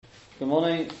Good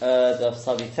morning, the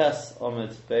Savites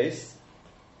Omid base.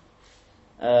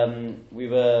 We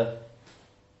were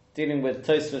dealing with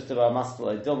Tosfos about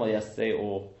Maskal Dilma yesterday,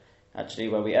 or actually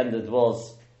where we ended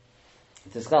was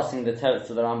discussing the teretz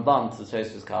of the Ramban to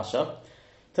Tosfos Kasha.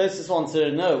 Tosfos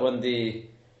wanted to know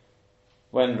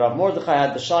when Rav Mordechai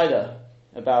had the Shaila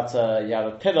about you have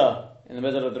a pillar in the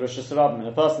middle of the Rosh Hashanah and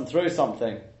a person throws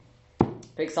something,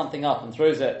 picks something up and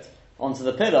throws it onto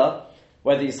the pillar,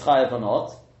 whether he's chayav or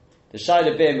not. The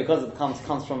Shaila being because it comes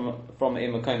from a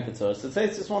Makom Patur. So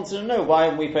Tosfos wanted to know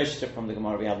why we posted it from the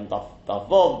Gemara we had in Daf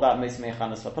Vov about Mesi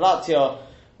Mechanas V'Palatio.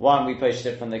 Why we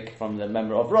posted it from the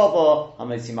member of Rava,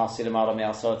 Hamesi Masi Lemara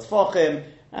Me'asor Tzfochim,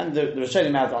 and the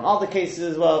Rishonim had on other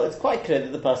cases as well. It's quite clear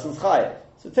that the person's chayav.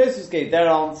 So Tosfos gave their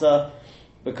answer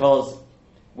because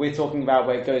we're talking about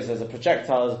where it goes as a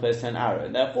projectile as opposed to an arrow,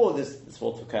 and therefore this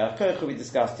what we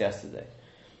discussed yesterday.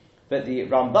 But the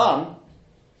Ramban,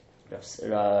 I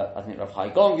think Rav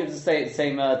Hai Gaon gives the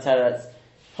same teretz,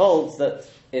 holds that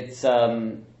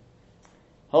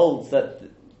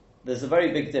there's a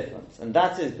very big difference, and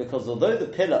that is because although the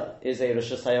pillar is a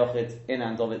Rosh Hashanah in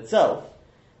and of itself,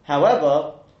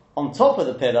 however, on top of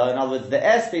the pillar, in other words, the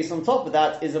airspace on top of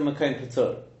that is a Makom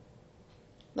Patur.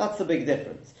 That's the big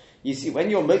difference. You see, when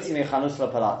you're Motzi Mechanus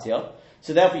L'Palatya,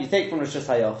 so therefore you take from Rosh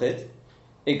Hashanah,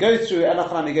 it goes through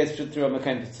Elachanam, it goes through a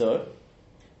Makom Patur.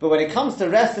 But when it comes to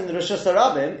rest in the Rosh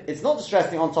Hashanah, it's not just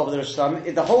resting on top of the Rosh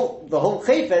Hashanah, the whole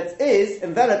chayfetz is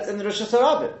enveloped in the Rosh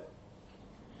Hashanah.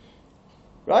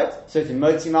 Right? So it's in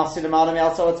Motzi Masi L'Mala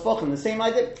Me'asor Tzfochim, the same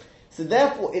idea. So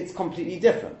therefore it's completely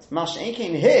different.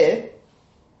 Mash'enkein here,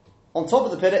 on top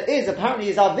of the pillar, is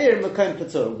Avir Makom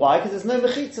Patur. Why? Because there's no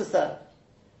mechitzas there.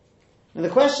 And the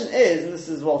question is, and this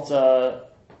is what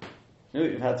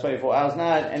we've had 24 hours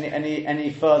now.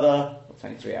 Any further?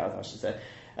 23 hours, I should say.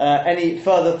 Any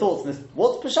further thoughts on this?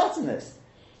 What's Peshat in this?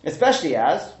 Especially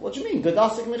as, what do you mean?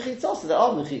 Godasik mechitzos. So there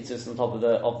are mechitzos on top of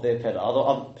the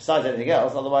pillar. Besides anything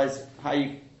else, otherwise,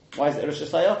 why is it Rosh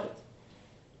Hashanah?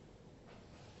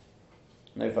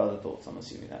 No further thoughts. I'm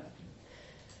assuming that.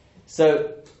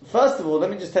 So, first of all, let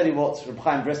me just tell you what Reb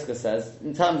Chaim Brisker says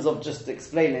in terms of just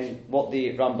explaining what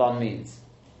the Ramban means.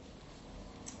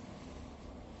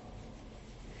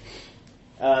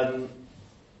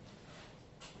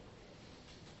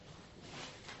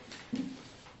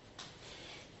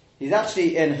 He's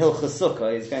actually in Hilchos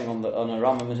Sukkah. He's going on a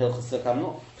Rambam in Hilchos Sukkah. I'm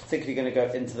not particularly going to go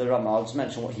into the Rambam. I'll just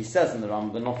mention what he says in the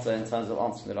Rambam, but not in terms of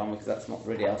answering the Rambam, because that's not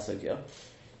really our sugya.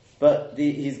 But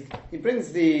he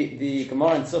brings the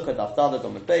Gemara in Sukkah, Daf Daled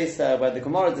on the base there, where the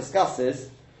Gemara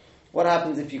discusses what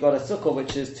happens if you got a sukkah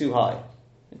which is too high.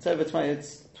 It's over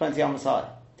 20 amos high.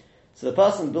 So the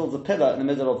person builds a pillar in the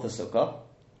middle of the sukkah,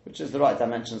 which is the right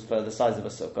dimensions for the size of a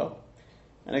sukkah.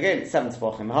 And again, it's 7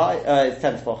 tefachim high. It's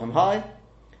 10 tefachim high.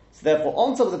 So therefore,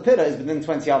 on top of the pillar is within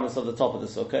 20 amos of the top of the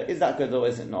sukkah. Is that good or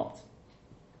is it not?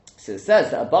 So it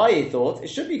says that Abaye thought it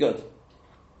should be good,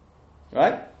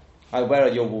 right? Where are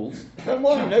your walls? Don't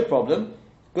worry, no problem.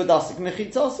 Godasik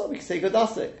mechitzos, we can say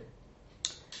godasik.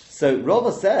 So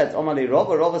Rava said,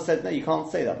 Rava said, no, you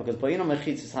can't say that because Ba'ino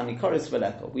mechitzos hanikoris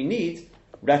veleko. We need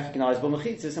recognizable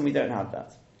mechitzos, and we don't have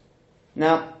that.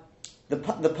 Now, the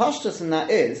pashtus in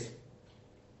that is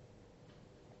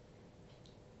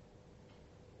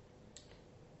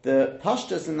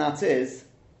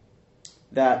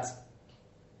that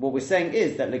what we're saying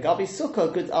is that legabi sukkah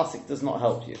godasik does not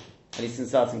help you. At least in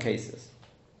certain cases.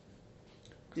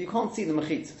 Because you can't see the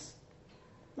mechitzas.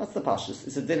 That's the pashtus.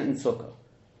 It's a din in sukkah.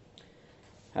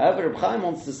 However, Reb Chaim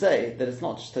wants to say that it's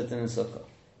not just a din in sukkah.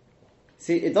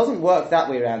 See, it doesn't work that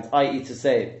way around, i.e. to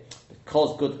say,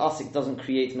 because good asik doesn't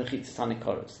create mechitzas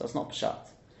hanikoros. That's not peshat.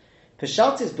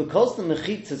 Peshat is because the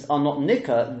mechitzas are not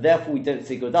nikah, therefore we don't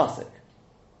say good asik.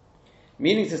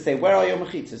 Meaning to say, where are your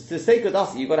mechitzas? To say good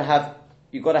asik, you've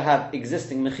got to have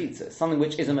existing mechitzah, something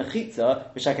which is a mechitzah,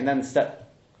 which I can then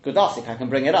step godasik, I can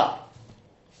bring it up.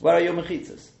 Where are your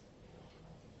mechitzas?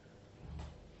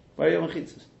 Where are your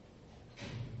mechitzas?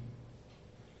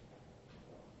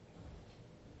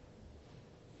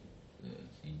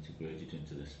 Integrated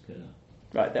into this pillar.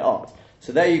 Right, there aren't.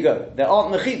 So there you go. There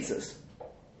aren't mechitzas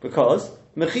because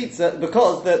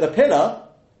the pillar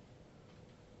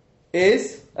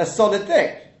is a solid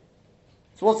thing.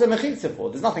 So what's a mechitzah for?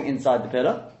 There's nothing inside the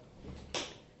pillar.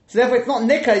 So therefore it's not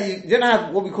nikah, you don't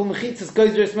have what we call mechitzas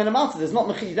goes through a smenamata. There's not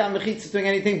you don't have mechitzas doing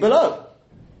anything below.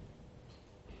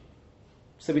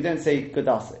 So we don't say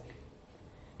godasik.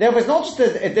 Therefore it's not just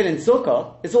a din in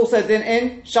sukkah, it's also a din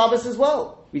in Shabbos as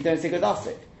well. We don't say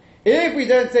godasik. If we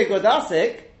don't say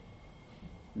godasik,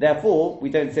 therefore we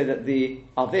don't say that the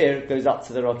avir goes up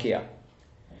to the rakia.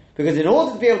 Because in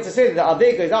order to be able to say that the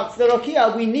Avir goes up to the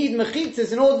Rakia, we need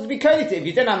mechitzas in order to be kolit. If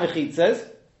you don't have mechitzas,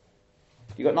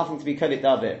 you've got nothing to be kolit the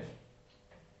Avir.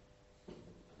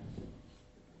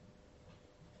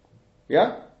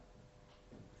 Yeah?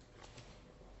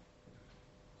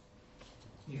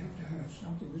 You have to have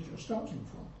something which you're starting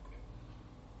from.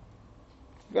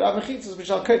 You've got to have mechitzas which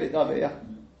are kolit the Avir, yeah.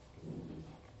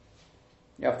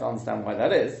 You have to understand why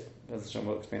that is. Hashem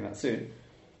will explain that soon.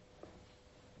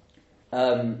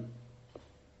 Dr.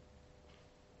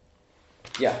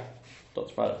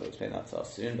 Freilich will explain that to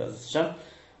us soon. Hashem,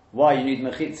 why you need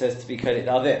mechitzas to be kolit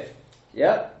the Avir.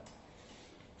 Yeah?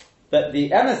 But the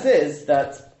emes is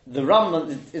that the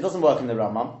Rambam, it doesn't work in the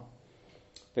Rambam,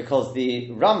 because the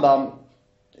Rambam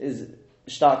is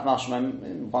stark mashmam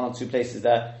in one or two places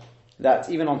there, that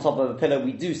even on top of a pillar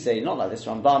we do say, not like this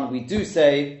Ramban, we do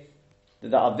say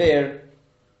that the Avir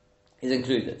is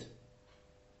included.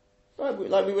 Right?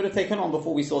 Like we would have taken on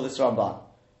before we saw this Ramban.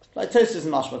 Like Tosfos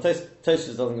and Mashma,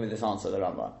 Tosfos doesn't give this answer, the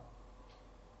Ramban.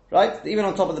 Right? Even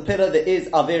on top of the pillar there is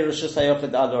Avir Rishus Hayochid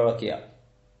Ad Rakia.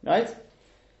 Right?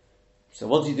 So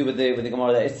what do you do with the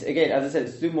Gemara there? It's, again, as I said,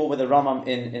 it's to do more with the Rambam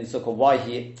in Sukkah. Why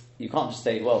you can't just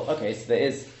say, well, okay, so there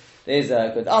is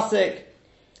a good asik,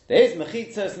 there is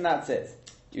mechitzos, and that's it.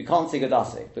 You can't say good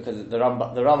asik because the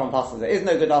Rambam passes there is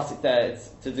no good asik there. It's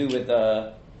to do with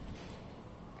the.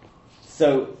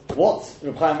 So what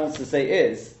Reb Chaim wants to say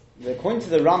is that according to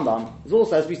the Rambam, is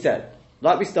also as we said,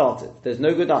 like we started, there's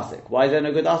no good asik. Why is there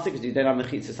no good asik? Because you don't have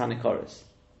mechitzos hanikoros,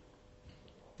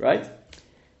 right?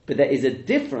 But there is a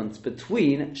difference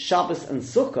between Shabbos and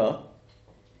Sukkah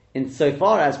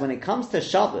insofar as when it comes to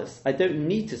Shabbos, I don't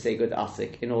need to say good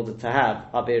asik in order to have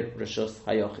Avir Rishus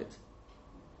Hayochid.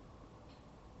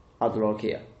 Ad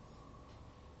Rakia.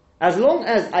 As long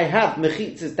as I have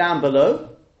mechitzas down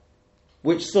below,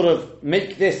 which sort of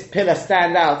make this pillar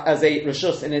stand out as a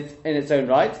Rishus in its own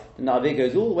right, then the Avir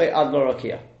goes all the way Ad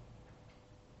Rakia.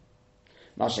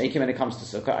 Masha'iki, when it comes to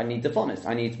Sukkah, I need the furnace,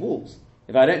 I need walls.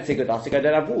 If I don't say good asik, I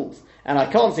don't have walls. And I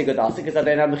can't say good asik because I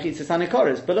don't have mechitzas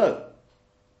hanikoros below.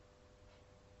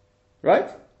 Right?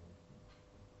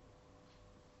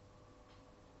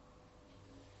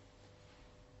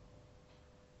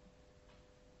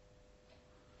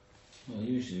 Well,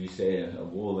 usually we say a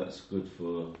wall that's good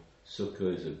for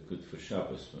Sukkah is good for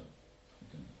Shabbos.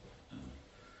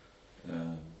 But,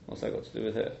 what's that got to do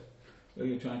with it? well,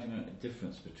 you're trying to make a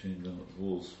difference between the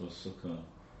walls for Sukkah.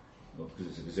 Well,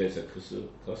 because it's a kusuf,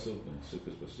 and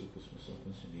sukkahs for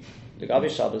you need. The Gabi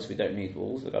Shabbos we don't need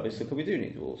walls. The Gabi Sukkah we do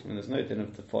need walls. I mean, there's no din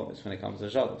of the fondness when it comes to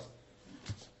Shabbos.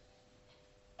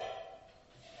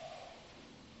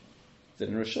 It's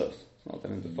in Rishus. It's not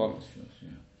din of the fondness.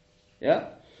 Yeah.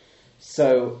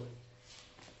 So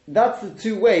that's the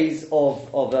two ways of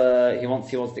he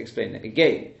wants to explain it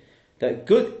again. That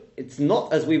good. It's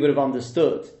not as we would have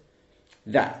understood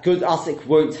that good asik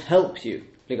won't help you.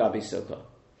 The Gabi Sukkah.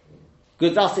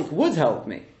 Good asik would help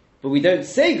me, but we don't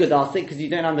say good asik because you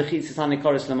don't have mechitzas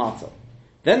hanikoros lamata.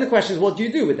 Then the question is, what do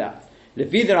you do with that?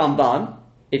 Lefi the Ramban,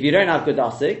 if you don't have good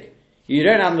asik, you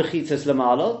don't have mechitzas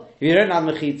lamala. If you don't have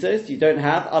mechitzas, you don't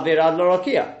have avir ad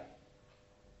l'rakia.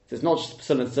 So it's not just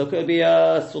psul and sukkah; it'll be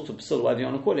a sort of psul, whatever you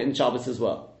want to call it, in Shabbos as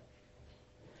well.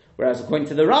 Whereas according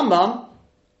to the Rambam,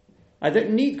 I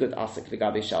don't need good asik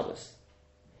legabe Shabbos.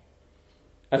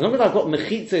 As long as I've got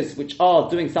mechitzas which are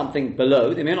doing something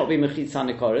below, they may not be mechitzas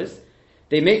hanikoros,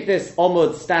 they make this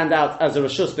omud stand out as a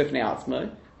rishus b'fnei atzmo,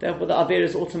 therefore the avir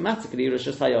is automatically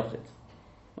rishus hayochid.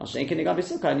 Masha'en k'negabi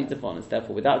sukkah, I need to furnace.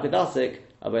 Therefore, without gedasik,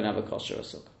 I won't have a kosher or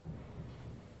sukkah.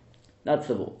 That's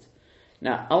the vault.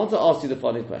 Now, I want to ask you the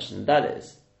following question, and that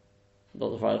is,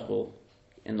 Dr. Freilich will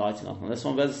enlighten us on this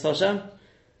one, Be'ezus Hashem.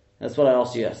 That's what I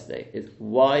asked you yesterday, is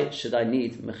why should I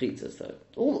need mechitzas though?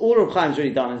 All Reb Chaim's really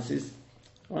done is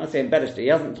when I say embellished it, he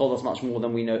hasn't told us much more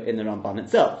than we know in the Ramban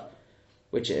itself,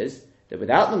 which is that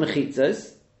without the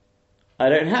mechitzas, I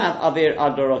don't have avir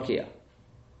ad l'rakia.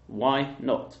 Why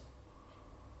not?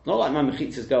 Not like my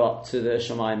mechitzas go up to the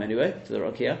shamayim anyway, to the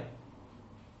rakia.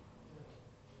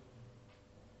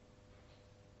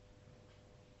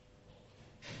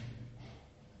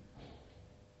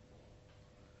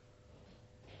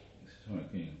 Sorry,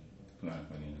 can you clarify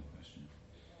the other question?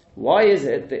 Why is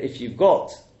it that if you've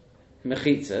got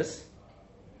mechitzas,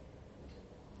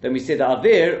 then we say the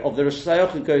avir of the Rosh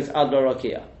Hashanah goes ad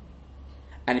l'rakia,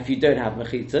 and if you don't have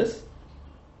mechitzas,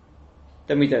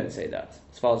 then we don't say that,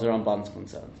 as far as the Ramban is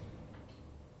concerned.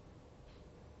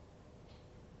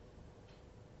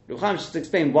 Reb Chaim just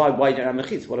explain why you don't have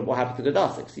mechitzas. What happened to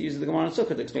Gedasik? So he uses the Gemara and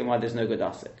Sukkah to explain why there's no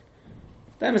Gedasik.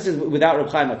 The emphasis is without Reb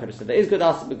Chaim, I could have said there is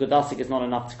Gedasik, but Gedasik is not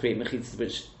enough to create mechitzas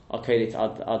which Akelit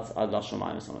ad lashon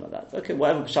mayim or something like that. Okay,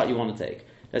 whatever pshat you want to take.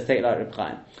 Let's take it like Reb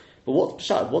Chaim. But what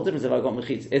pshat? What difference have I got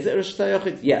mechitza? Is it Rosh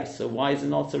Hashanah? Yes. So why is it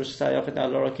not a Rosh Hashanah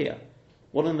al Rakia?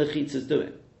 What are the mechitzas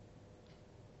doing?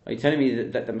 Are you telling me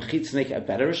that the mechitzas make it a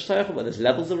better Rosh Hashanah, but there's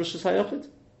levels of Rosh Hashanah?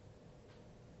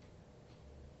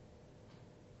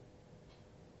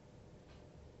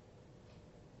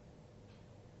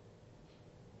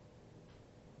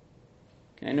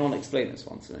 Can anyone explain this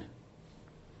one to me?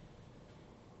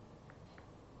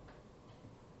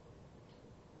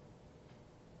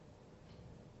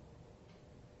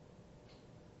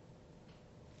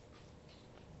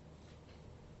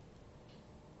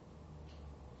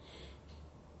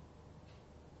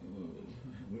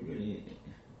 We're really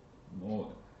more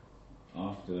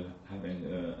after having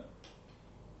a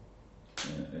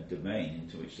domain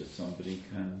into which that somebody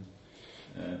can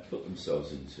put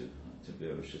themselves into to be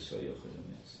a Rosh Hashanah.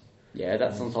 Yeah,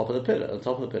 that's on top of the pillar. On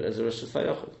top of the pillar is a Rosh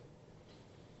Hashanah.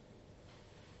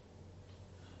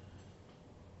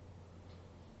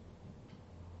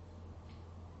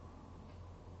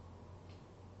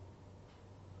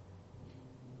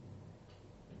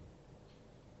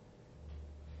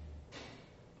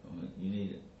 You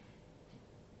need it.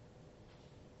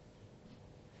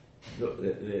 Look,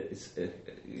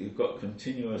 you've got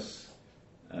continuous,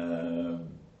 a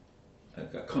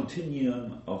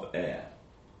continuum of air,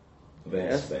 of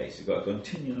airspace. You've got a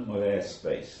continuum of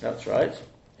airspace. That's right.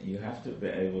 And you have to be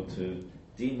able to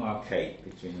demarcate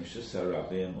between Rosh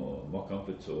Hashanah or Mokom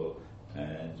Patur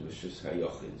and Rosh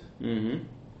Hashanah.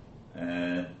 Mm-hmm.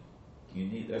 And you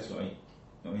need. That's why.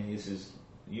 I mean, this is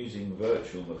using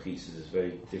virtual mechitzas is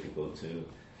very difficult to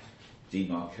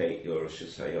demarcate your Rosh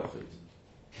Hashanah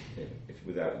if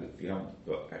you haven't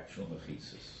got actual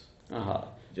mechitzas. Uh-huh.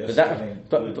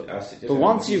 But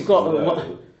once you've got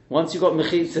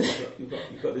mechitzas,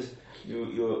 you've got this.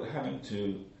 You're having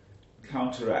to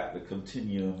counteract the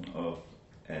continuum of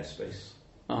airspace.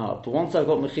 But once I've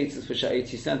got mechitzas which are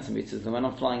 80 centimeters, and when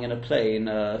I'm flying in a plane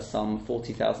some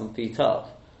 40,000 feet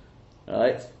up,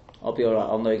 right, I'll be alright.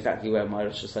 I'll know exactly where my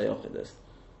Rosh Hashanah is.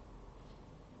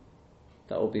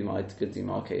 That will be my good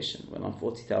demarcation when I'm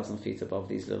 40,000 feet above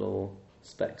these little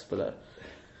specks below,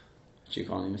 which you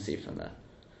can't even see from there.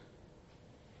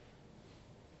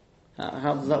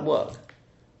 How does that work?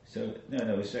 So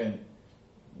no, we're saying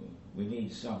we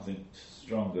need something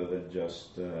stronger than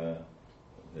just the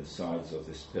sides of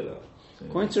this pillar. So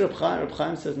according to Reb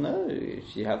Chaim says no.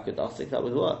 If you have Gedasik, that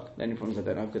would work. The only problem is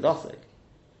I don't have Gedasik.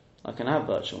 I can have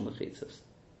virtual mechitzas.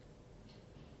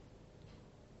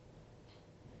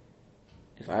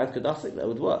 If I had Gedasik, that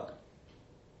would work.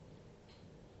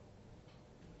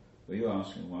 Well, you're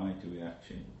asking why do we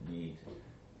actually need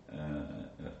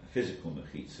physical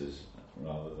mechitzas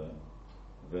rather than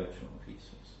virtual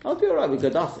mechitzas? I'll be alright with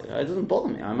Gedasik. It doesn't bother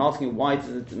me. I'm asking why does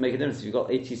it make a difference if you've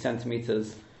got 80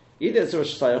 centimeters? Either it's a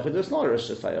Rosh Hashanah or it's not a Rosh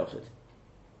Hashanah.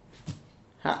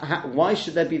 Why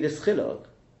should there be this chiluk?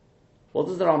 What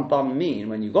does the Rambam mean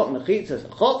when you've got mechitzas?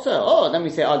 Chotzer, then we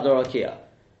say ad l'rakia.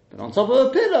 But on top of a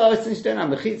pillar, since you don't have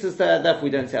mechitzas there, therefore we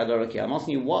don't say ad l'rakia. I'm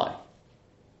asking you why.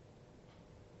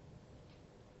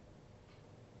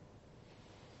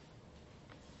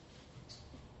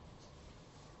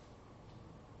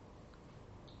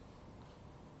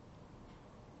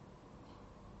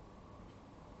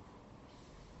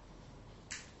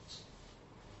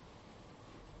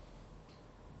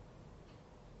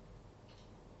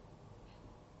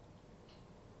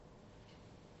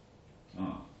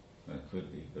 That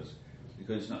could be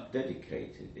because it's not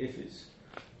dedicated. If it's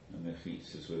a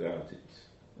mechitzas without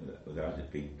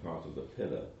it being part of the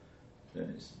pillar, then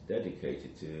it's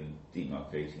dedicated to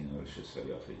demarcating Rosh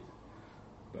Hashanah.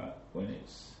 But when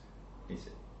it's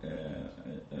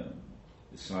the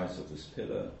size of this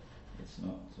pillar, it's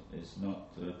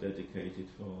not dedicated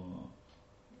for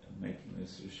making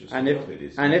this Rosh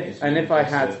Hashanah. And if I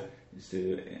had is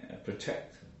to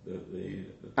protect.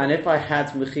 And if I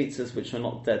had mechitzas which were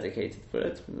not dedicated for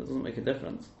it, it doesn't make a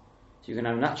difference. You can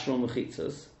have natural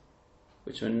mechitzas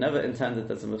which were never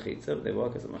intended as a mechitza, but they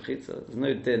work as a mechitza. There's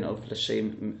no din of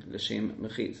l'shem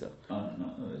mechitza.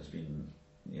 No, it's been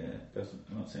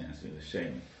I'm not saying it has to be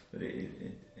l'shem, but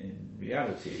in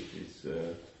reality it's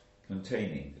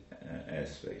containing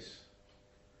airspace,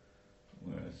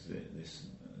 whereas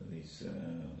these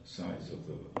sides of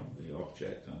the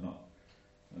object are not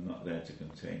there to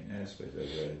contain airspace, they're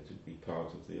there to be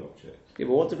part of the object. Yeah,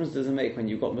 but what difference does it make when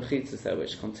you've got mechitzas there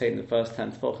which contain the first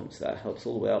 10 tefachim, so that helps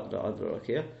all the way up to Advar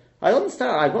here? I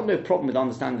understand, I've got no problem with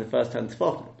understanding the first 10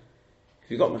 tefachim.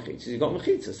 If you've got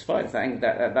mechitzas, fine,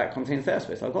 that contains the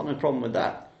airspace. I've got no problem with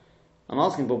that. I'm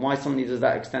asking, but why suddenly does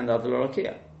that extend Advar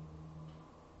Rakia?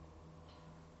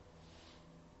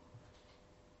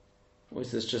 Or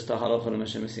is this just a halacha and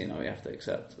Mishnah we have to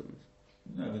accept?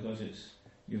 No, because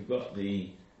you've got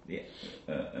the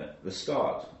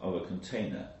start of a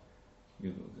container.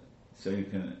 So you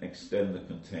can extend the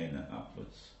container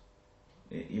upwards.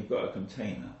 You've got a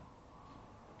container.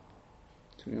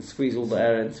 So we can squeeze all the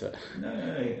air into it.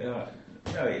 No.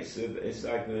 It's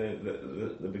like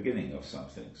the beginning of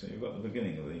something. So you've got the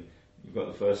beginning of you've got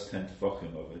the first 10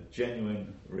 tefachim of a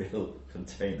genuine, real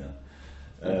container.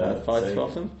 5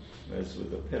 tefachim. Whereas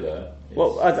with the pillar,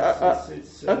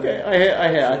 okay, I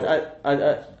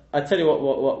hear. I tell you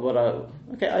what I.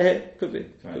 Okay, I hear. Could be.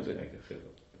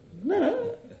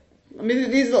 No. I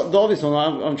mean, these are the obvious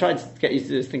ones. I'm trying to get you to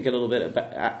just think a little bit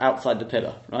about outside the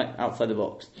pillar, right? Outside the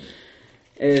box.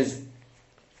 Is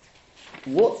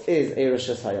what is a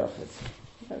Rishus HaYachid?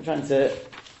 I'm trying to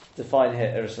define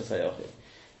here a Rishus HaYachid.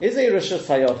 Is a Rishus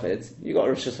HaYachid, you got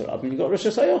Rishus HaRabim, you got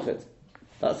Rishus HaYachid.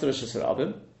 That's the Rishus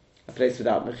HaRabim, a place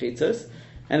without Mechitzos,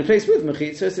 and a place with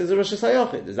Mechitzos is a Rishus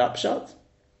HaYachid. Is that Pshat?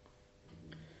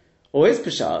 Or is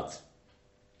Pshat?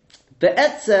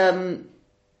 Be'etzem,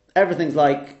 everything's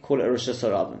like, call it a Rishus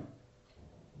HaRabim.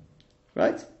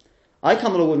 Right? I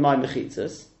come along with my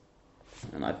Mechitzos,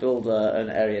 and I build an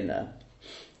area in there.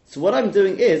 So what I'm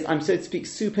doing is, I'm so to speak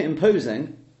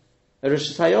superimposing a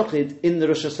Rishus HaYachid in the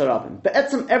Rishus HaRabim. But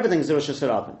etzem, everything's a Rishus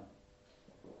HaRabim.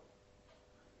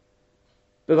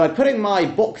 But by putting my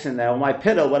box in there, or my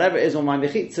pillar, whatever it is, or my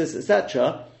mechitzas,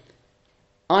 etc.,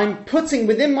 I'm putting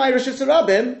within my Rishus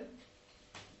HaRabim,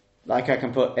 like I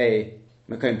can put a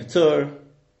Mekom Patur,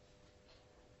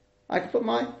 I can put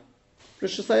my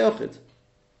Rishus HaYachid.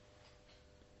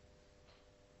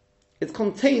 It's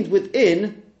contained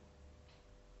within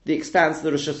the expanse of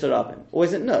the Rishus HaRabim. Or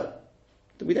is it no?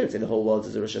 We don't say the whole world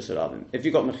is a Rishus HaRabim. If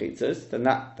you've got Mechitzas, then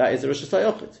that is a Rishus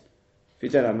HaYachid. If you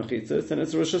don't have Mechitzas, then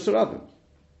it's a Rishus HaRabim.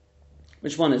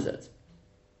 Which one is it?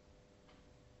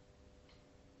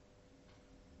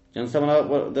 Do you understand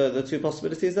what the two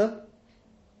possibilities are?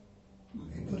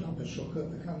 You put up a sukkah,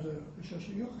 it becomes a Rishus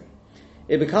HaYachid.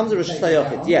 It becomes a Rishus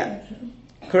HaYachid, yeah.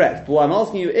 Correct. But what I'm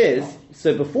asking you is,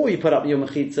 so before you put up your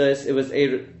Mechitzas, it was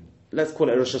let's call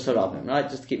it a Rishus HaRabim, right?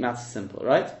 Just to keep matters simple,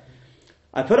 right?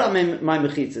 I put up my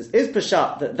Mechitzas. Is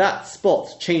Peshat that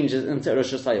spot changes into a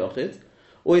Rishus HaYachid?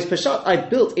 Or is Peshat I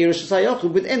built a Rishus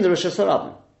HaYachid within the Rishus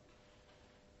HaRabim?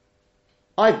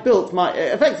 I built my...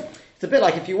 In fact, it's a bit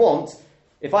like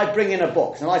if I bring in a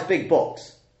box, a nice big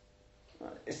box,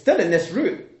 it's still in this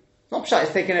room. It's not Peshat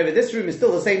it's taken over. This room is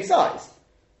still the same size.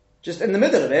 Just in the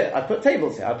middle of it, I put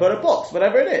tables here, I put a box,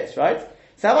 whatever it is, right?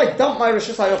 So have I dumped my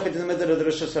Rishus HaYachid in the middle of the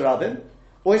Rishus HaRabim?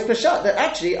 Or is Peshat that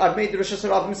actually I've made the Rishus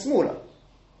HaRabim smaller?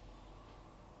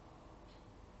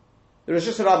 The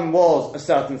Rishus HaRabim was a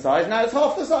certain size, now it's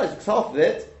half the size, because half of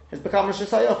it has become Rishus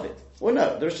HaYachid. Or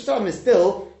no, the Rishus HaRabim is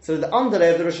still, so the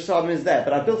underlay of the Rishus HaRabim is there,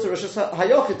 but I built a Rishus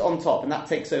HaYachid on top, and that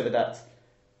takes over that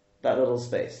little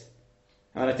space.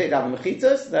 And when I take down the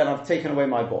Mechitas, then I've taken away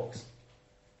my box.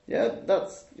 Yeah,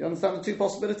 you understand the two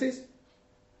possibilities?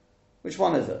 Which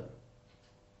one is it?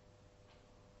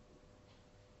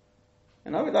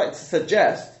 And I would like to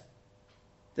suggest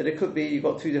that it could be you've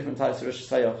got two different types of Rishus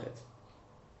HaYachid.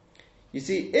 You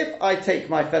see, if I take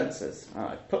my fences,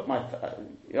 I put my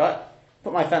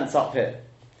fence up here,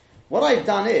 what I've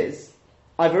done is,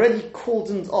 I've already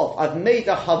cordoned off, I've made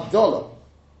a Havdalah.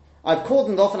 I've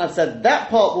cordoned off and I've said that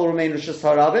part will remain Rishus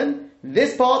HaRabim,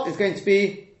 this part is going to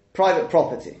be private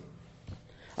property.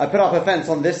 I put up a fence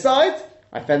on this side,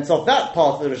 I fence off that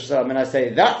part of the Rishus HaRabim, and I say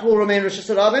that will remain Rishus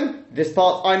HaRabim, this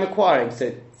part I'm acquiring,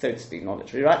 so to speak, not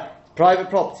literally, right? It's private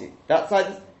property. That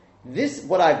side is,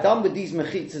 what I've done with these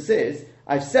mechitzas is,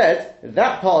 I've said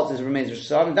that part remains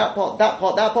Rishus HaRabim, that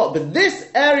part, but this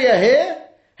area here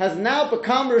has now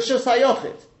become Rishus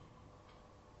HaYachid.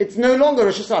 It's no longer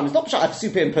Rishus HaRabim. It's not because I've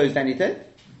superimposed anything.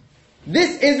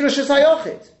 This is Rishus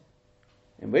HaYachid.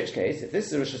 In which case, if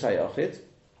this is Rishus HaYachid, it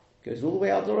goes all the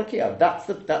way ad l'rakia. That's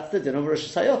the din of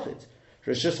Rishus HaYachid.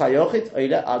 Rishus HaYachid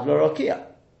oile ad l'rakia.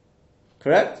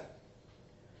 Correct?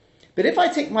 But if I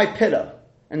take my pillar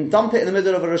and dump it in the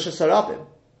middle of a Rishus HaRabim,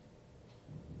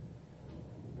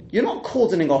 you're not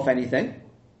cordoning off anything,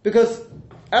 because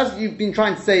as you've been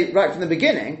trying to say right from the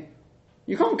beginning,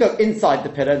 you can't go inside the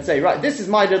pillar and say, right, this is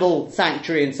my little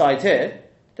sanctuary inside here.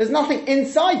 There's nothing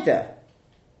inside there.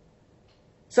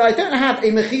 So I don't have a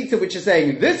mechitza which is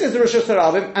saying, this is Rishus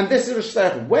HaRabim and this is Rishus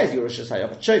HaYachid. Where's your Rishus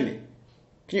HaYachid? Show me.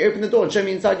 Can you open the door and show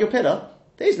me inside your pillar?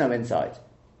 There's no inside.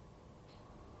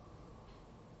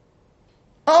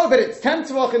 Oh, but it's 10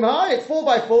 tefachim high, it's 4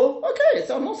 by 4. Okay,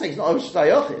 so I'm not saying it's not Rishus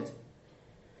HaYachid.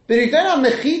 But you don't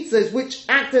have mechitzas which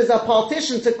act as a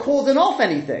partition to cordon off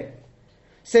anything.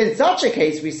 So in such a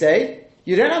case we say,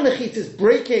 You don't have mechitzas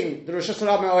breaking the Rosh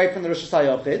Hashanah away from the Rosh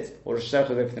Hashanah, or Rosh Hashanah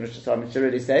away from the Rosh Hashanah, should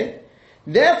really say.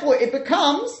 Therefore, it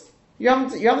becomes, you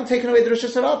haven't taken away the Rosh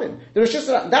Hashanah. The Rosh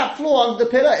Hashanah, that floor under the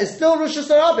pillar is still Rosh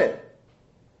Hashanah.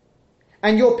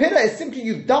 And your pillar is simply,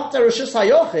 you've dumped a Rosh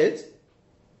Hashanah.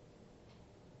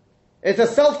 It's a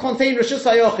self-contained Rosh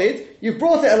Hashanah. You've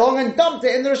brought it along and dumped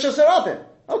it in the Rosh Hashanah.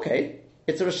 Okay,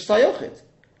 it's a Rosh Hashanah.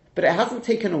 But it hasn't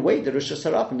taken away the Rosh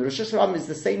Hashanah. The Rosh Hashanah is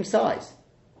the same size.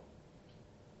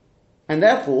 And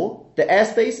therefore, the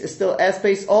airspace is still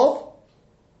airspace of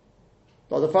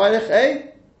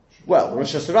well,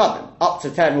 Rosh Hashanah. Up to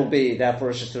 10 will be therefore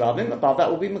Rosh Hashanah. Above that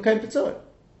will be Makom Petur.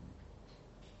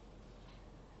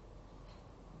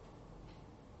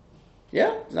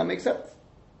 Yeah? Does that make sense?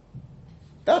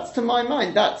 That's, to my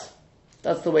mind, that's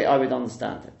the way I would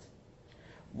understand it.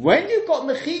 When you've got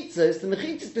mechitzas, the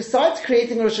mechitzas, besides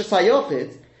creating a Rosh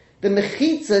Hashanah, the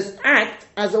mechitzas act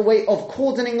as a way of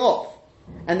cordoning off.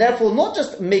 And therefore, not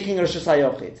just making a Rosh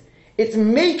Hashanah, it's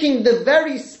making the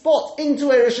very spot into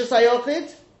a Rosh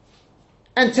Hashanah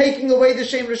and taking away the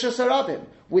Shem Rosh Hashanah.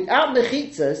 Without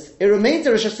mechitzas, it remains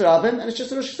a Rosh Hashanah and it's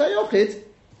just a Rosh Hashanah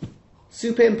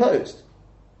superimposed.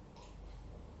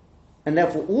 And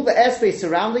therefore, all the airspace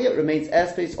surrounding it remains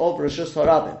airspace of Rosh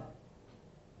Hashanah.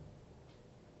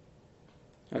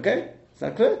 Okay? Is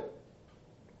that clear?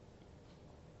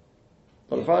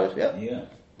 Yeah.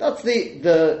 That's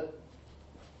the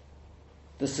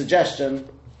suggestion,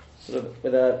 sort of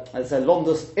with as I say,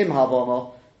 lomdus im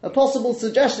havana, a possible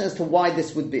suggestion as to why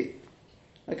this would be.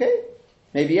 Okay?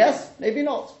 Maybe yes, maybe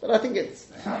not, but I think it's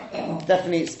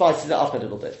definitely spices it up a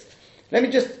little bit. Let me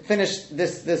just finish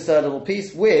this little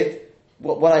piece with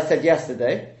what I said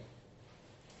yesterday,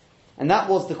 and that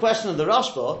was the question of the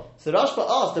Rashba. So Rashba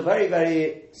asked a very,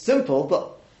 very simple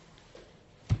but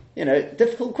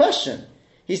difficult question.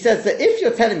 He says that if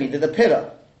you're telling me that the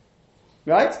pillar,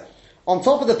 right, on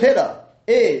top of the pillar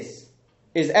is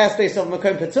airspace of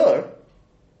Makom Petur,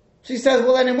 so he says,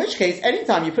 well then in which case,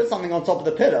 anytime you put something on top of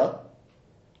the pillar,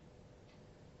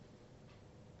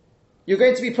 you're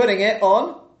going to be putting it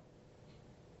on,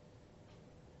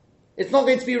 it's not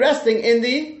going to be resting in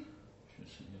the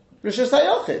Rosh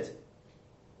Hashanah.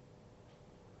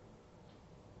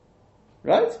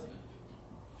 Right?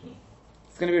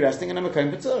 It's going to be resting in a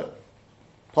Makom Petur.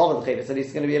 Part of the Chavis said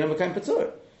it's going to be in a Makom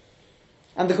Petur.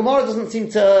 And the Gemara doesn't seem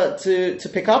to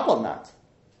pick up on that.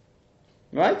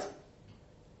 Right?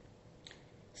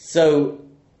 So,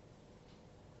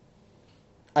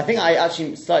 I think I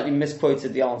actually slightly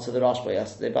misquoted the answer of the Rashba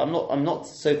yesterday, but I'm not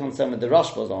so concerned with the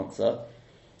Rashba's answer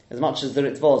as much as the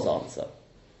Ritva's answer.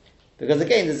 Because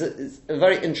again, there's a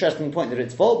very interesting point that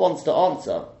Ritva wants to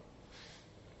answer.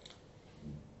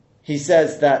 He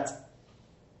says that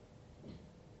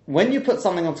when you put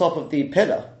something on top of the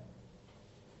pillar,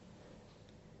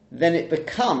 then it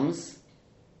becomes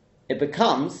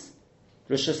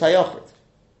Rosh Hashanah.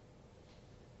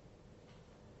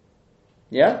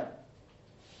 Yeah?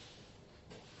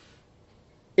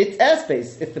 It's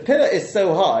airspace. If the pillar is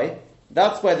so high,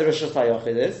 that's where the Rosh Hashanah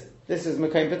is. This is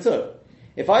Makom Petur.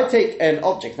 If I take an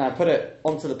object and I put it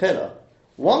onto the pillar,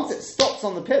 once it stops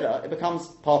on the pillar, it becomes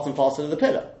part and parcel of the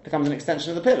pillar. It becomes an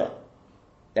extension of the pillar.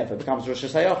 Therefore, it becomes Rosh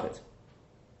Hashanah.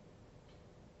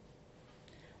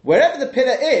 Wherever the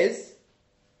pillar is,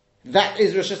 that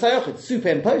is Rosh Hashanah.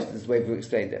 Superimposed is the way we've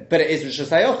explained it. But it is Rosh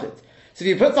Hashanah. So if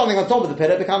you put something on top of the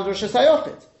pillar, it becomes Rosh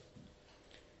Hashanah.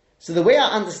 So the way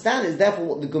I understand is, therefore,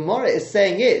 what the Gemara is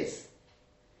saying is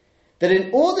that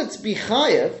in order to be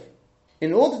chayev,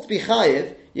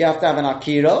 you have to have an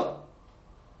akira,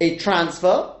 a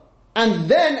transfer, and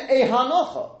then a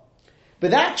hanocha.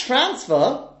 But that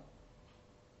transfer,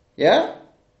 let's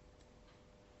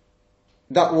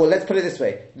put it this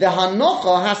way: the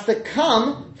hanocha has to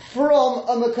come from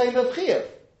a makom of chiyuv.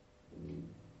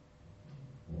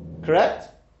 Correct?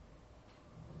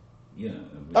 Yeah.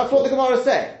 That's what the Gemara is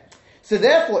saying. So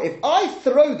therefore, if I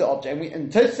throw the object,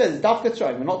 and Tosfos says dafka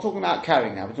throwing, we're not talking about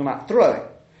carrying now, we're talking about throwing.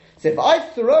 So if I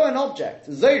throw an object,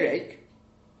 zoreik,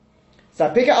 so I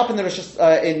pick it up in the Rosh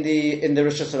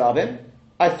Hashanah,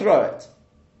 I throw it.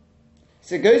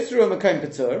 So it goes through a Makom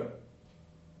Petur,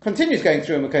 continues going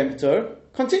through a Makom Petur,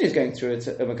 continues going through a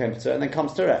Makom Petur, and then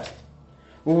comes to rest.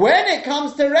 When it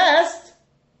comes to rest,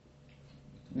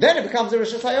 then it becomes a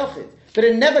Rosh Hashanah. But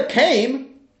it never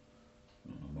came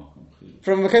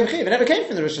from Makom Chiv. It never came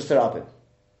from the Rosh Hashanah.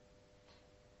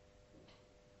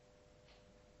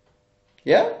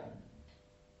 Yeah?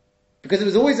 Because it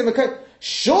was always a Makom.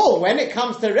 Sure, when it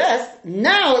comes to rest,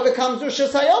 now it becomes Rosh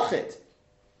Hashanah.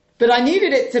 But I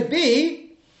needed it to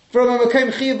be from a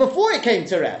Makom Chiv before it came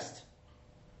to rest.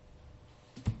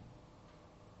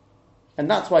 and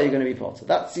that's why you're going to be potter.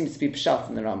 That seems to be pshat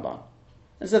in the Ramban.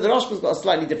 And so the Rashba's got a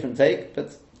slightly different take,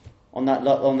 but on that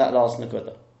last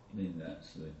Nakuda. I mean,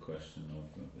 that's the question of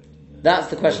the... That's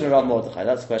the question of Rav Mordechai.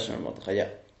 That's the question of Rav Mordechai, yeah.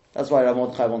 That's why Rav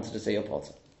Mordechai wanted to say your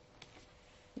potter.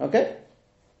 Okay?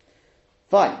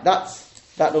 Fine, that's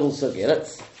that little sugya.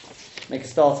 Let's make a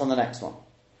start on the next one.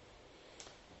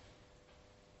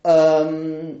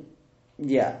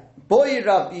 Yeah. Boy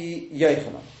Rabbi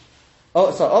Yochanan.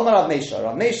 Oh, sorry, Omar Rav Meisha.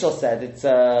 Rav Meisha said, it's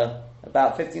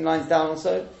about 15 lines down or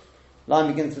so. Line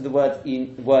begins with the words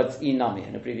inami,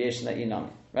 an abbreviation of inami.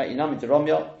 Right? Inami to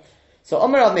Romya. So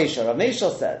Omar Rav Meisha. Rav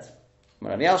Meisha said,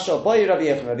 Rav Yasha, Boy Rabbi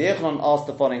Yochanan. Rabbi Yochanan asked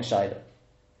the following shayla.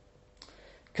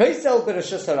 Kaisel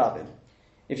b'Roshus Harabim.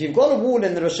 If you've got a wall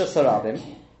in the Roshus Harabim,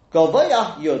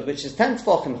 Galvayah Yud, which is 10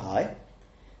 tefachim high,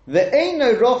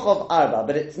 ve'eino rochov arba,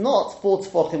 but it's not 4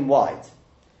 tefachim wide.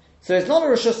 So it's not a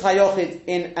Roshus Hayochid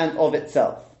in and of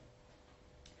itself.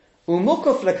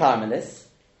 Umukuf lekarmelis,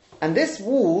 and this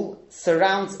wall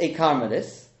surrounds a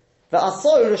karmelis,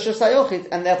 ve'asoy Roshus Hayochid,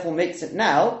 and therefore makes it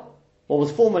now, what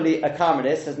was formerly a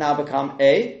karmelis, has now become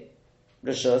a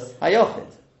Roshus Hayochid.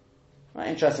 Right,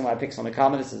 interesting why I picked on the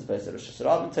karmelis as opposed to Rosh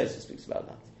Hashanah, and Tosfos speaks about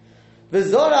that.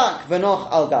 V'zorak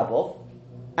v'noch al gabov,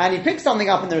 and he picks something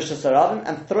up in the Rosh Hashanah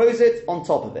and throws it on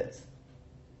top of it.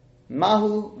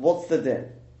 Mahu, what's the din?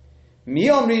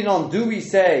 Miyom rinon, do we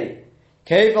say,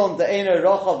 kevon de'eno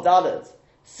rochav dalet,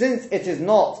 since it is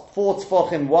not 4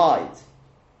 tefachim wide,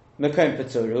 mekom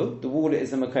peturu, the wall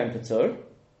is a mekom petur,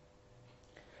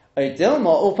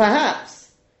 or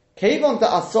perhaps, kevon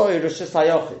de'asoi Rosh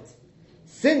Hashanah,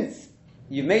 since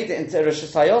you made it into Rosh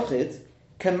Hashanah,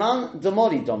 kaman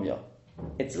demori domya.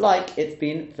 It's like it's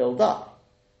been filled up.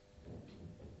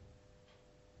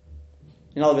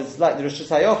 In other words, it's like the Rosh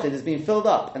Hashanah has been filled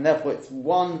up, and therefore it's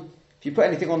one. If you put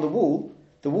anything on the wall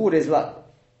is like,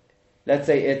 let's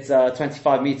say it's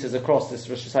 25 meters across. This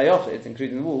Rosh Hashanah,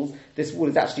 including the walls. This wall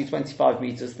is actually 25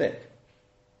 meters thick.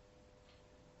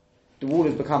 The wall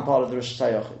has become part of the Rosh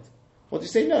Hashanah. What do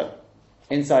you say? No.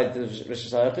 Inside the Rosh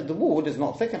Hashanah, the wood is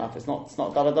not thick enough. It's not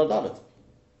dalet.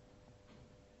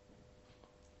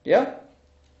 Yeah?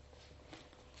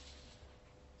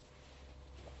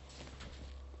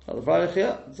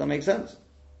 Does that make sense?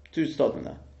 Two stop in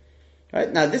there. Right?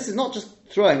 Now, this is not just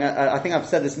throwing, I think I've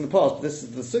said this in the past, but this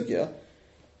is the sugya.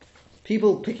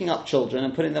 People picking up children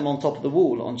and putting them on top of the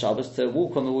wall on Shabbos to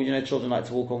walk on the wall. You know, children like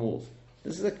to walk on walls.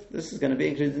 This is going to be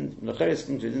included in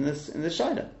this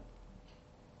shayla.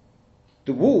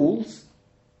 The walls,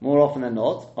 more often than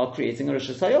not, are creating a Rosh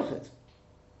Hashanah.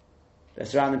 They're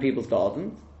surrounding people's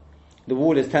gardens. The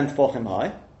wall is 10 tefachim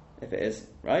high, if it is,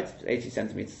 right? It's 80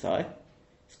 centimeters high.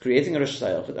 It's creating a Rosh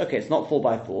Hashanah. Okay, it's not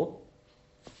 4x4.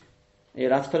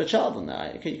 You'll have to put a child on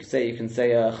there. You can say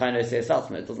Chayno Seir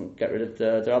Satzma. It doesn't get rid of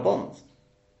the Rabbanans.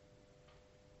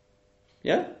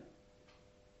 Yeah?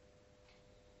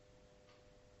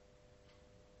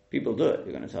 People do it,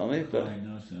 you're going to tell me. But I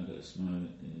know that Ismail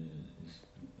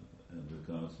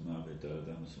regards Ma'abed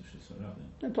Damas of Shisarabim.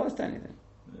 It applies to anything.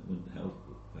 It wouldn't help,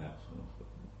 perhaps,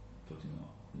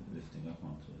 lifting up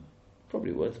onto it.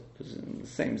 Probably would, because it's the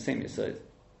same Yesod.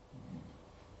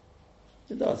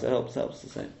 It does, it helps the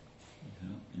same.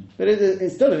 Yeah. But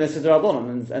it's still an Issa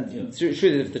D'Rabbanan, and it's true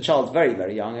that if the child's very,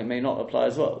 very young, it may not apply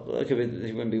as well. But he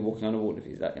wouldn't be walking on a wall if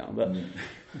he's that young, but...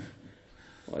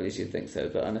 Well, at least you'd think so,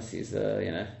 but unless he's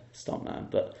a, stomp man.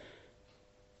 But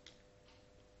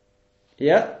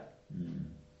yeah,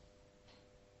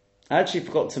 I actually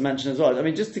forgot to mention as well. I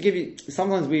mean, just to give you,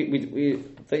 sometimes we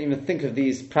don't even think of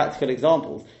these practical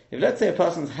examples. If let's say a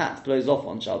person's hat blows off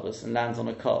on Shabbos and lands on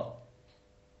a car,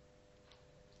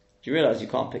 do you realise you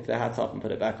can't pick their hat up and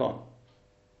put it back on?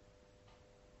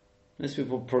 Most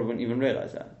people probably wouldn't even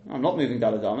realise that. I'm not moving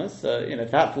Daladamas, so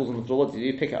if the hat falls on the floor, what do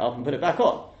you do? Pick it up and put it back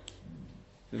on.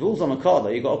 If it falls on a car, though,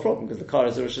 you've got a problem because the car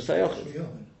is a Rosh Hashanah.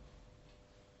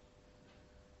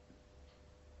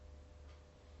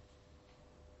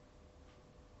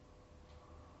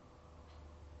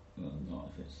 Well,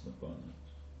 not if it's the bonnet.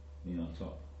 On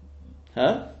top.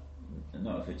 Huh?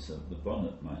 Not if it's the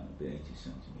bonnet might not be 80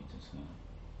 centimetres high.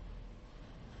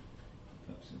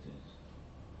 Perhaps it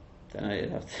is. Don't know,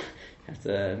 you'd have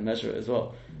to measure it as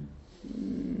well.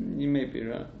 You may be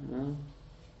right. No?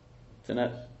 Don't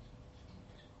know.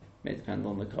 May depend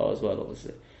on the car as well,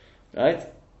 obviously. Right?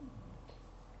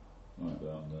 Right, but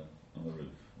on the roof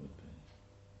would be.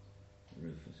 The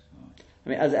roof is high. I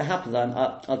mean, as it happens,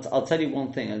 I'll tell you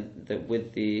one thing, that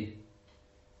with the...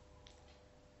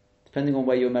 Depending on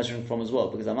where you're measuring from as well,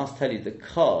 because I must tell you, the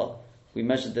car, we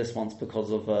measured this once because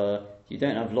of, you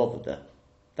don't have lother there.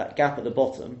 That gap at the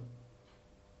bottom,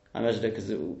 I measured it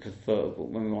because for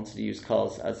when we wanted to use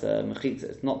cars as a mechitza,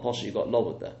 it's not posh. You got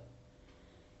lowered there.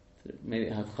 So maybe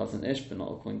it has chazan ish, but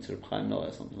not according to Reb Chaim Noah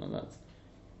or something like that.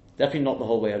 Definitely not the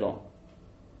whole way along.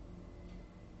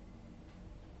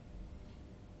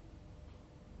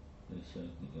 They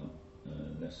certainly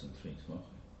got less than 3 tefachim.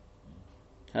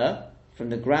 Huh? From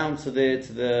the ground to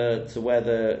where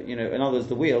the in other words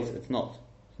the wheels, it's not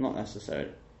necessary.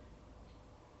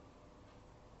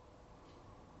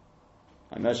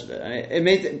 I measured it, and it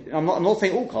made. I'm not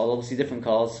saying all cars. Obviously, different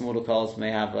cars, smaller cars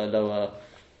may have a lower,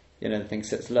 the thing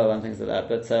sits lower and things like that.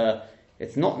 But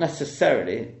it's not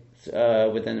necessarily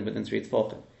within 3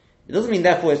 tefachim. It doesn't mean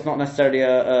therefore it's not necessarily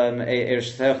a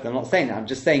Rosh Hashanah. I'm not saying that. I'm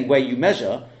just saying where you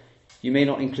measure, you may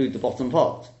not include the bottom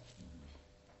part.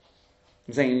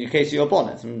 I'm saying in your case of your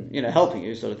bonnet, and helping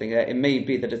you sort of thing. It may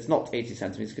be that it's not 80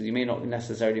 centimeters because you may not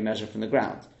necessarily measure from the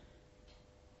ground.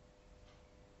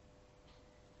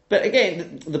 But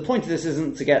again, the point of this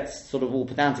isn't to get sort of all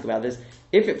pedantic about this.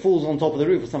 If it falls on top of the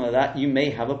roof or something like that, you may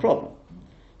have a problem.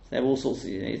 So there are all sorts of,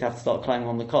 you'd have to start climbing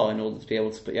on the car in order to be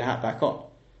able to put your hat back on.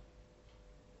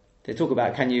 They talk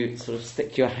about, can you sort of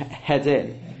stick your head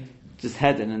in, just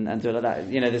head in and do it like that.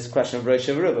 This question of Rosh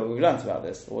Hashanah, we've learnt about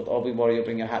this. Or we worry you'll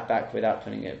bring your hat back without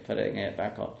putting it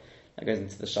back on. That goes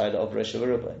into the Shaila of Rosh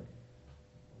Hashanah.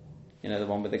 The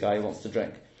one with the guy who wants to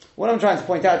drink. What I'm trying to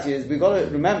point out to you is we've got to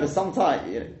remember sometimes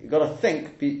you've got to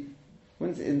think.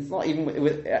 It's not even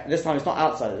this time. It's not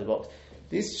outside of the box.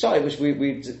 These shy, which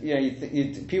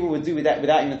people would do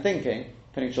without even thinking,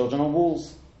 putting children on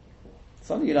walls.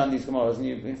 Suddenly you learn these Gemaras and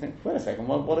you think, wait a second,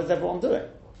 what is everyone doing?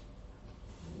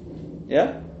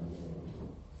 Yeah.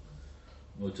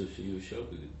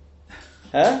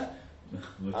 Huh?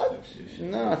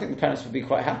 No, I think the parents would be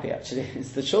quite happy. Actually,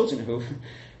 it's the children who.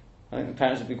 I think the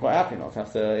parents would be quite happy not to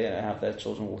have to have their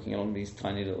children walking along these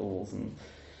tiny little walls.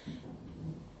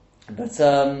 But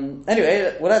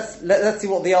anyway, well, let's see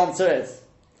what the answer is.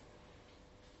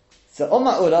 So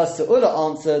Ula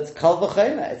answered kal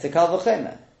v'chomer. It's a kal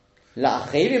v'chomer.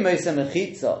 La'acheri moisa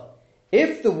mechitza.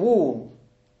 If the wall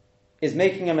is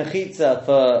making a mechitza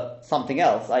for something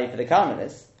else, i.e. for the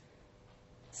karmelis,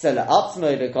 so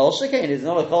la'atzmo the kol shekain is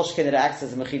not a kol shekain that acts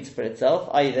as a mechitza for itself,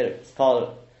 i.e. that it's part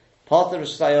of the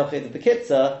Rosh Hashanah of the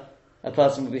Kitzah, a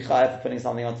person would be chayav for putting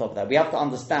something on top of that. We have to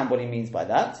understand what he means by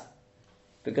that,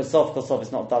 because sof kosov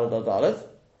is not dalad or dalad. So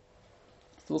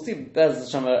we'll see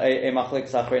Bez Hashem a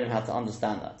machlekes achronim how to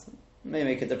understand that. It may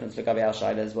make a difference for Gabi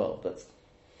Shaila as well. But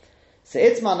so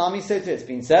it's manami, so it's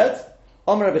been said.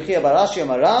 Omer Rabbi Chia Barashi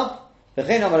Omer Rab,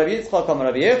 v'chein Omer Rabbi Yitzchak Omer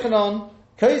Rabbi Yechanan,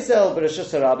 koisel b'Rosh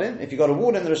Hashanah. If you got a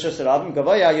wall in the Rosh Hashanah,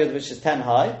 gavaya yod which is 10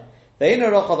 high, ve'inu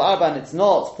rochav arba and it's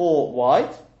not 4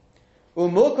 wide.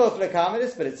 Umukov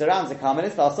lekamelis, but it surrounds the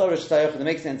kamelis. Also, Rosh Hashanah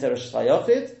makes it into Rosh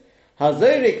Hashanah.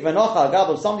 Hazorik v'nocha gab,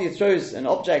 if somebody throws an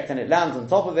object and it lands on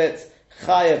top of it,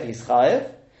 chayev he's chayev,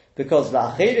 because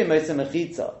la'achirim mosa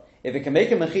mechitza. If it can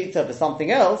make a mechitza for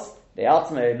something else, the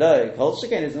atmei lo kol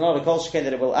shekain is not a kol shekain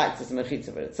that it will act as a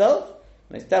mechitza for itself.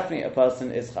 Most definitely, a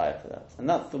person is chayev for that, and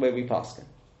that's the way we paskin.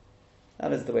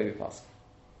 That is the way we paskin.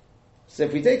 So,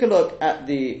 if we take a look at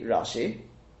the Rashi.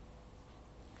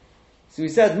 So we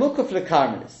said mukaf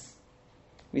lekarmelis.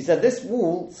 We said this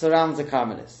wall surrounds a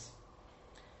karmelis.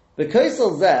 The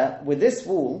koisel there, with this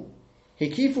wall,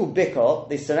 hikifu bika,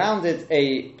 they surrounded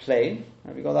a plain.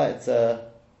 Have you got that? It's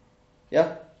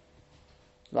yeah?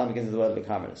 Line begins with the word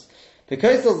lekarmelis. The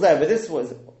koisel there, with this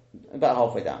was about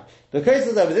halfway down. The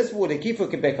koisel there, with this wall, hikifu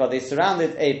bika, they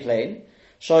surrounded a plain.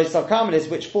 Shoisal karmelis,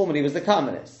 which formerly was the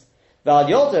karmelis. Val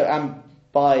yoder, and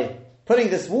by putting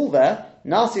this wall there,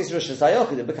 Nasis Rosh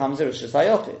Hashanah, it becomes a Rosh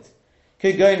Hashanah.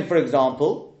 Could go in, for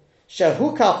example,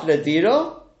 Shehukaf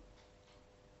Ledira.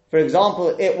 For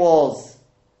example, it was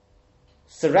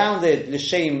surrounded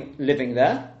L'Shem living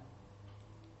there,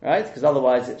 right? Because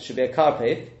otherwise it should be a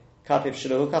Karpiv. Karpiv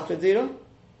Shehukaf Ledira.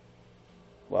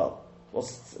 Well,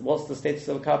 what's the status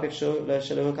of a Karpiv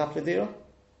Shehukaf Ledira?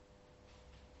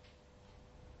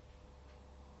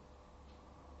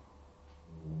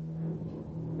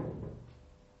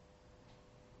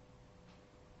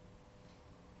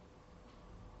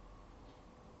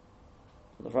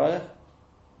 Friday.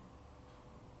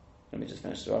 Let me just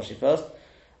finish the Rashi first.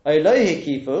 Oiloi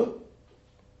hikifu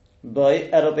by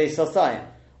Ero Beis Hasayim.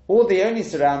 Or they only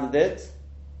surrounded it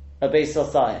a Beis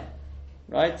Hasayim.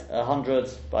 Right? 100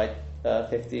 by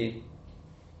 50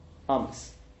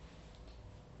 amos.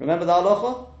 Remember the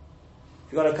halacha?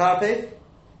 If you've got a karpet,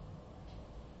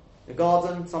 a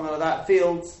garden, something like that,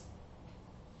 fields,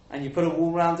 and you put a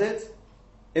wall around it,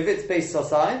 if it's Beis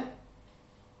Hasayim,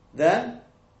 then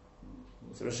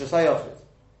it's Rosh Hashanah.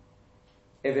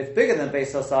 If it's bigger than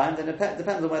Beis Hasayim, then it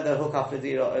depends on whether hook up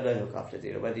Ledira or no hook up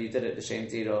Ledira, whether you did it the Shem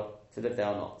Dira to live there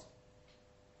or not.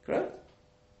 Correct?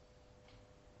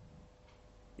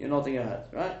 You're nodding your head,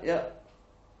 right? Yeah.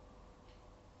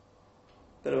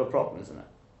 Bit of a problem, isn't it?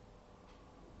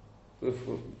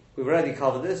 We've already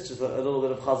covered this, just a little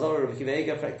bit of Chazor of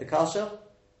Kivega, Frek the Kasha.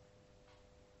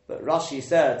 But Rashi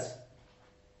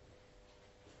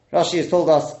has told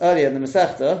us earlier in the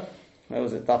Masechta, where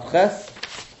was it, Daf Ches,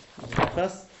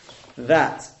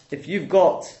 that if you've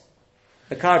got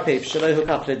a karpef shaloi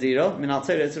hukaf ledira, min al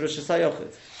it's a Rosh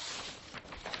Hashanah.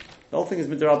 The whole thing is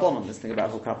midrabanan, this thing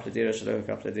about hukaf ledira, shaloi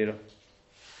hukaf ledira.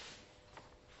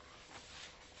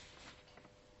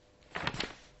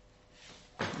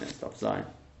 Next Daf Zayin.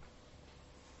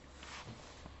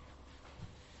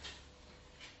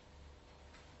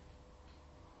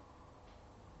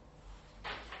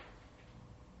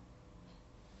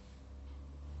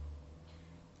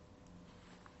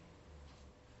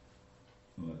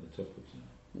 At the top of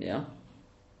that. Yeah.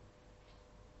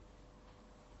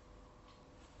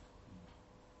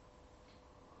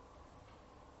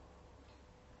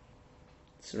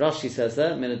 So Rashi says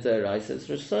there, minute Rai says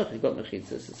Rosh Hashanah. You've got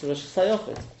Mechitzas. It's Rosh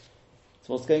Hashanah. So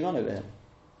what's going on over here?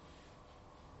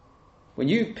 When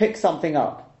you pick something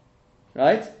up,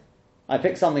 right? I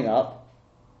pick something up.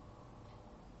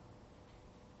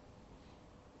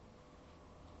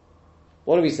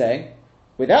 What are we saying?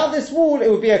 Without this wall, it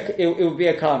would be a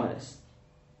karmelis.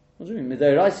 What do you mean?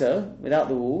 Midoraisa, without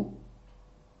the wall.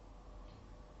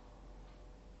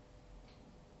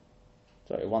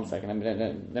 Sorry, 1 second.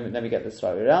 Let me get this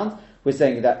right around. We're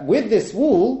saying that with this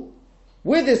wall,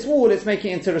 it's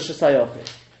making it into Rosh Hashanah.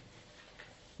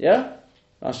 Yeah?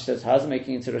 Rashi says, how's it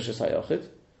making it into Rosh Hashanah?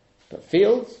 But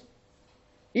fields,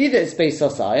 either it's Beis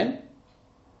Hasayim,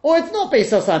 or it's not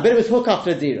Beis Hasayim, but it was Hukaf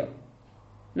Ledira.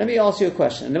 Let me ask you a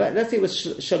question. Let's say it was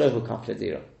Shalom Hukaf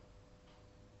Ledira.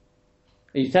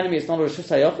 Are you telling me it's not a Rosh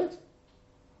Hashanah?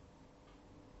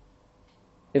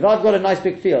 If I've got a nice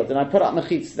big field and I put up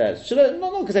mechitz there,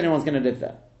 not because anyone's going to live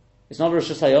there. It's not a Rosh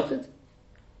Hashanah. Are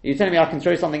you telling me I can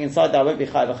throw something inside that I won't be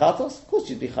chayav v'chatos? Of course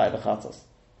you'd be chayav v'chatos.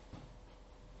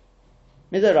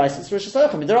 Midoraisa is Rosh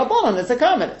Hashanah. Midorabanan, it's a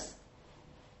karmelis.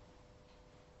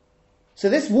 So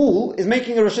this wall is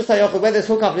making a Rosh Hashanah whether it's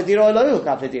hukaf ledira or lo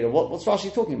hukaf ledira. What's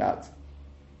Rashi talking about?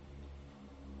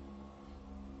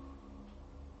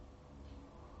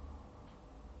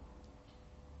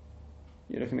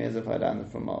 You look at me as if I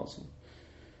landed from Mars.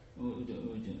 Well,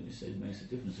 you said it makes a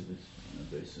difference if it's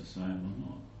Beis Hasayim or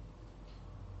not.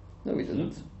 No, we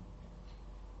didn't.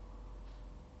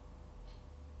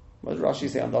 What did Rashi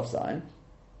say on Daf Zayin?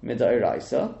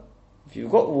 Midoraisa. If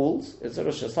you've got walls, it's a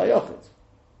Rosh Hashanah.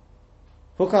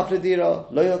 Hukaf ledira,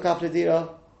 lo hukaf ledira.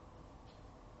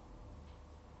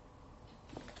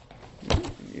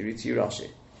 You read to you Rashi.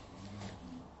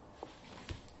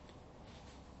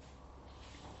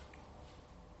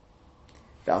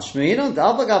 V'ashmeinu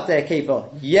dalvagav de'kefa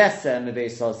yesem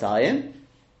mebeis hasayim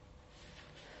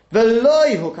v'lo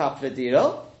hukaf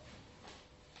ledira.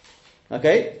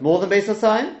 Okay, more than beis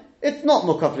hasayim. It's not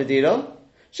mukaf ledira.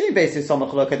 She bases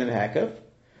samach lo kedem hekav.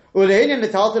 And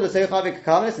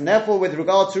therefore, with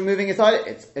regard to removing it,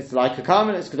 it's like a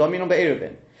karmelis. It's kedomin on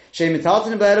be'erubin. Shein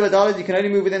mitaltin be'erav dalet. You can only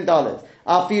move within dalet.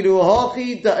 Afilu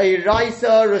hachi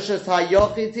da'iraisa rishas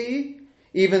hayochiti.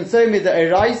 Even so, mid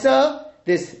da'iraisa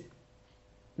this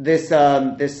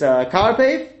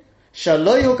karpev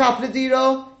shaloy hukaf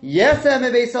lediro yesem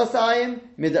mebeis hasayim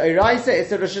mid da'iraisa.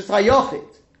 It's a rishas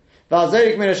hayochit. And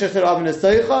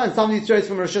somebody throws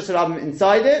from Rosh Hashanah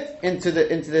inside it, into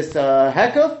this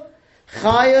hekuf,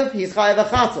 chayav, he's chayav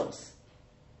achatos.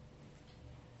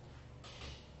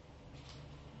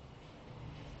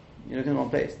 You're looking in one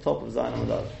place, top of Zayin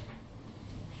Amadav.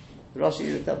 The Rashi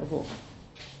you looked at before.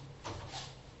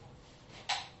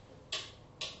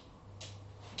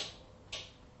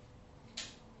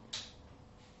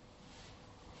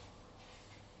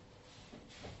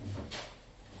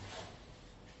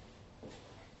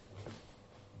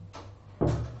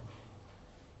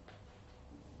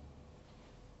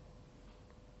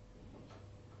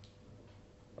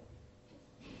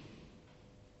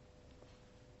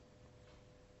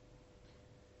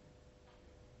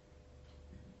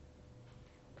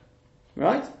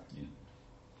 Right? Yeah.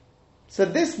 So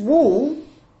this wall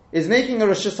is making a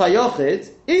Rosh Hashanah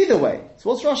either way. So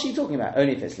what's Rashi talking about?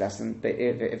 Only if it's less than,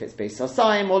 if it's Beis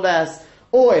Hasayim or less,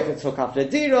 or if it's Hukaf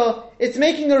Ledira, it's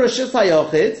making a Rosh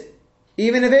Hashanah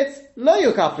even if it's Lo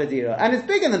Hukaf Ledira, and it's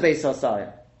bigger than Beis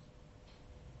Hasayim.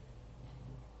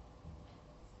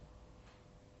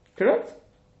 Correct?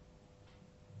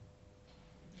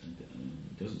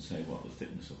 doesn't say what the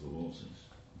thickness of the walls is.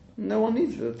 No one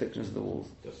needs the thickness of the walls.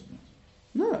 Doesn't matter.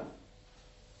 No.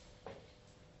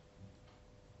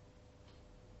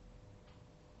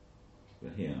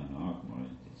 But here on Arkmar,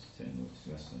 it's saying that it's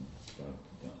less than about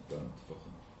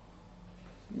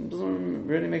It doesn't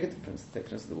really make a difference, the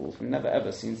thickness of the walls. We've never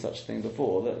ever seen such a thing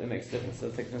before, that it makes a difference to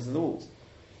the thickness of the walls.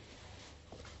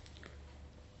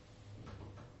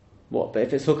 What? But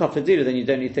if it's hook-up for dira, then you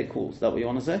don't need thick walls. Is that what you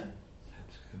want to say?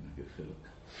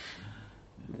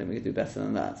 I think we could do better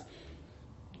than that.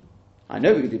 I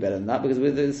know we could do better than that, because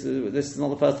this is not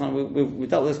the first time we've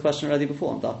dealt with this question already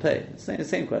before on Daf Pei. The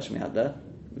same question we had there.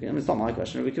 It's not my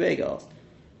question, Rabbi Kivega asked.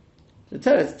 The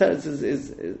teretz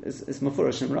is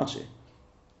mafurish in Rashi.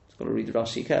 It's got to read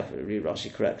Rashi carefully, read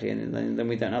Rashi correctly, and then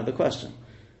we don't have the question.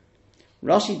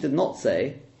 Rashi did not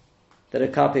say that a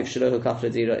karpev shelo hukaf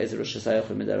ledira is a rosh hashanah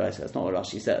midaraisa. That's not what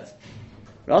Rashi said.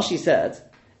 Rashi said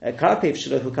a karpev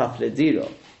shelo hukaf ledira,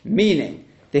 meaning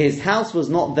that his house was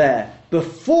not there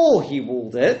before he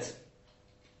walled it,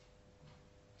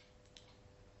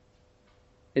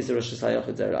 is a rosh hashanah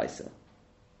midaraisa.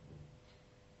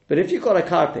 But if you've got a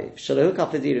karpev, shelo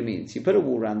hukaf ledira means you put a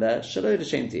wall around there, shelo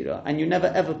l'shem dira, and you never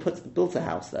ever built a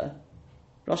house there.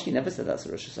 Rashi never said that's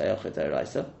a rosh hashanah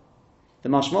midaraisa. The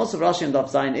mashmos of Rashi and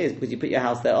Daf Zayin is because you put your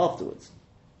house there afterwards.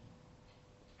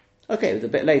 Okay, it was a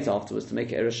bit late afterwards to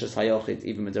make it a rosh hashanah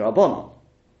even with the Rabbanon.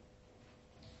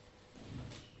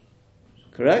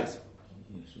 Correct?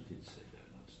 Yes, we did say that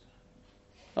last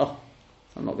time. Oh,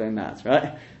 I'm not going mad,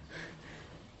 right?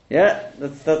 Yeah,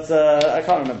 that's. I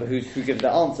can't remember who gave the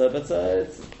answer, but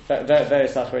it's very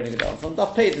saturating the answer. On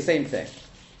Daf Pei, the same thing.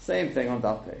 Same thing on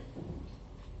Daf Pei.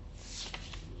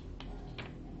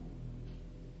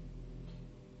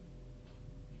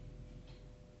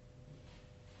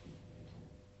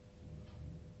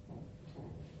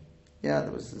 Yeah,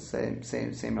 there was the same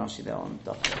Rashi there on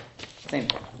Daf Pei. Same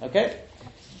thing. Okay.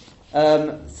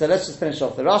 So let's just finish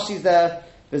off. The Rashi's there.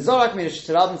 V'zorak mi Rosh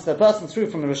Hashanah, so the person threw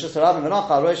from the Rosh Hashanah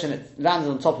v'nachal rosh and it landed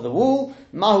on top of the wall.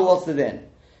 Mahu, what's the din?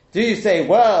 Do you say,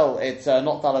 well, it's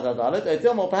not dalad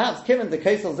dalad? Or perhaps, given the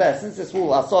kesel zeh, since this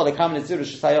wall asar the kamenis zu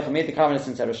Rosh Hashanah made the kamenis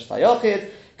into Rosh Hashanah,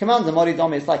 command the mori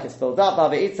dom, it's like it's filled up.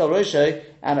 V'itzel roshe,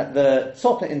 and at the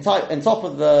top, in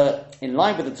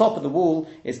line with the top of the wall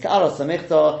is ka'ara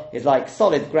samichta, is like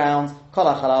solid ground. Kol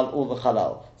hachalal, all the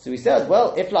halal. So he says,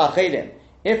 well, if la'achelim,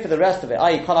 if for the rest of it,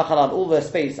 i.e. kol hachalal, all the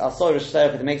space asar Rosh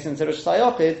Hashanah, it makes into Rosh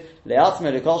Hashanah,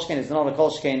 le'atzme le'kolshkein, it's not a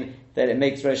kolshkein that it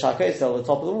makes Rosh HaKosel, the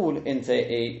top of the wall, into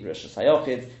a Rosh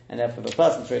Hashanah, and therefore if a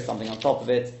person throws something on top of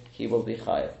it, he will be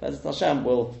chayav. Bezrat Hashem,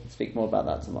 we'll speak more about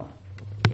that tomorrow.